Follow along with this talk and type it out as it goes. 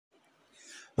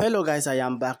Hello guys, I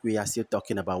am back. We are still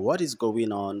talking about what is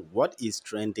going on, what is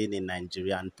trending in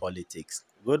Nigerian politics.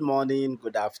 Good morning,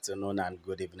 good afternoon, and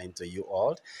good evening to you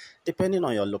all, depending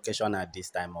on your location at this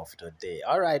time of the day.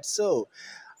 All right, so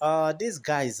these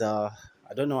guys, I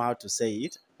don't know how to say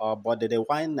it, but they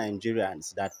whine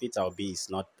Nigerians that Peter Obi is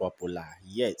not popular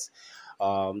yet.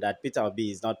 That Peter Obi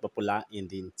is not popular in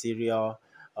the interior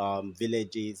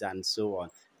villages and so on.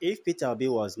 If Peter Obi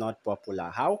was not popular,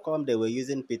 how come they were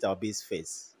using Peter Obi's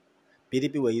face?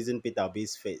 PDP were using Peter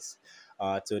Obi's face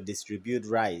to distribute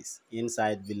rice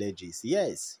inside villages.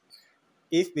 Yes,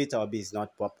 if Peter Obi is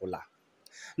not popular.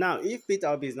 Now, if Peter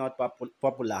Obi is not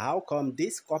popular, how come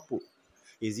this couple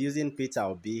is using Peter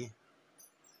Obi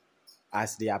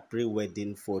as their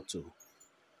pre-wedding photo?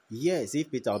 Yes,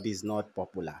 if Peter Obi is not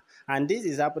popular. And this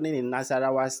is happening in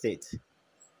Nasarawa State,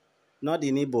 not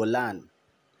in Igbo land,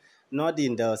 not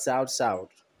in the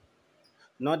South,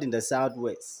 not in the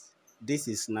Southwest. This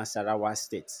is Nasarawa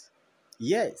State.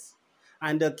 Yes.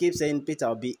 And they keep saying Peter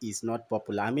Obi is not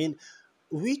popular. I mean,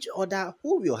 who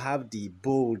will have the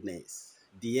boldness,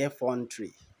 the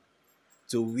effrontery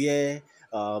to wear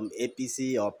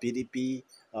APC or PDP,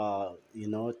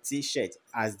 T-shirt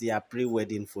as their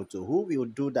pre-wedding photo? Who will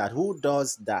do that? Who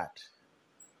does that?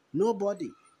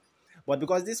 Nobody. But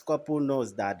because this couple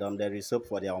knows that there is hope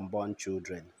for their unborn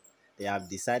children, they have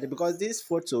decided, because this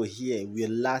photo here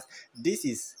will last. This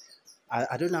is,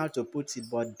 I don't know how to put it,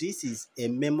 but this is a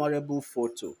memorable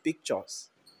photo, pictures,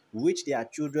 which their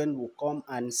children will come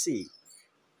and see.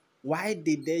 Why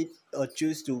did they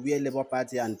choose to wear Labour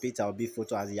Party and Peter Obi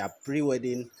photo as their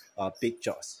pre-wedding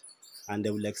pictures? And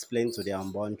they will explain to their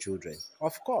unborn children.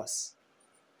 Of course.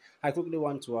 I quickly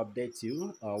want to update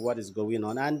you what is going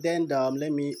on. And then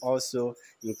let me also,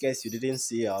 in case you didn't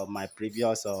see my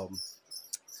previous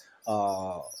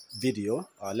video,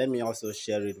 let me also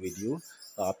share it with you.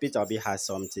 Peter Obi has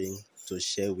something to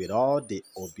share with all the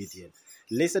Obidients.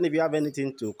 Listen, if you have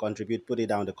anything to contribute, put it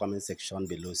down in the comment section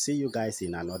below. See you guys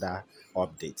in another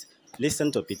update.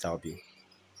 Listen to Peter Obi.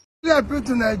 I appeal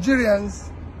to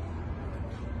Nigerians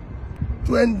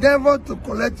to endeavor to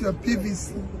collect your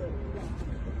PVC.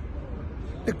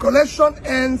 The collection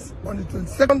ends on the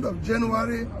 22nd of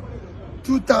January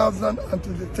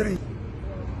 2023.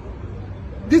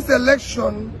 This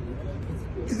election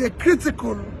is a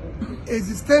critical,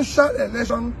 existential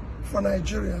election for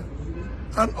Nigeria,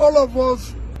 and all of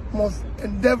us must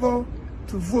endeavor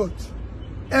to vote,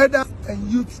 elders and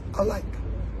youth alike.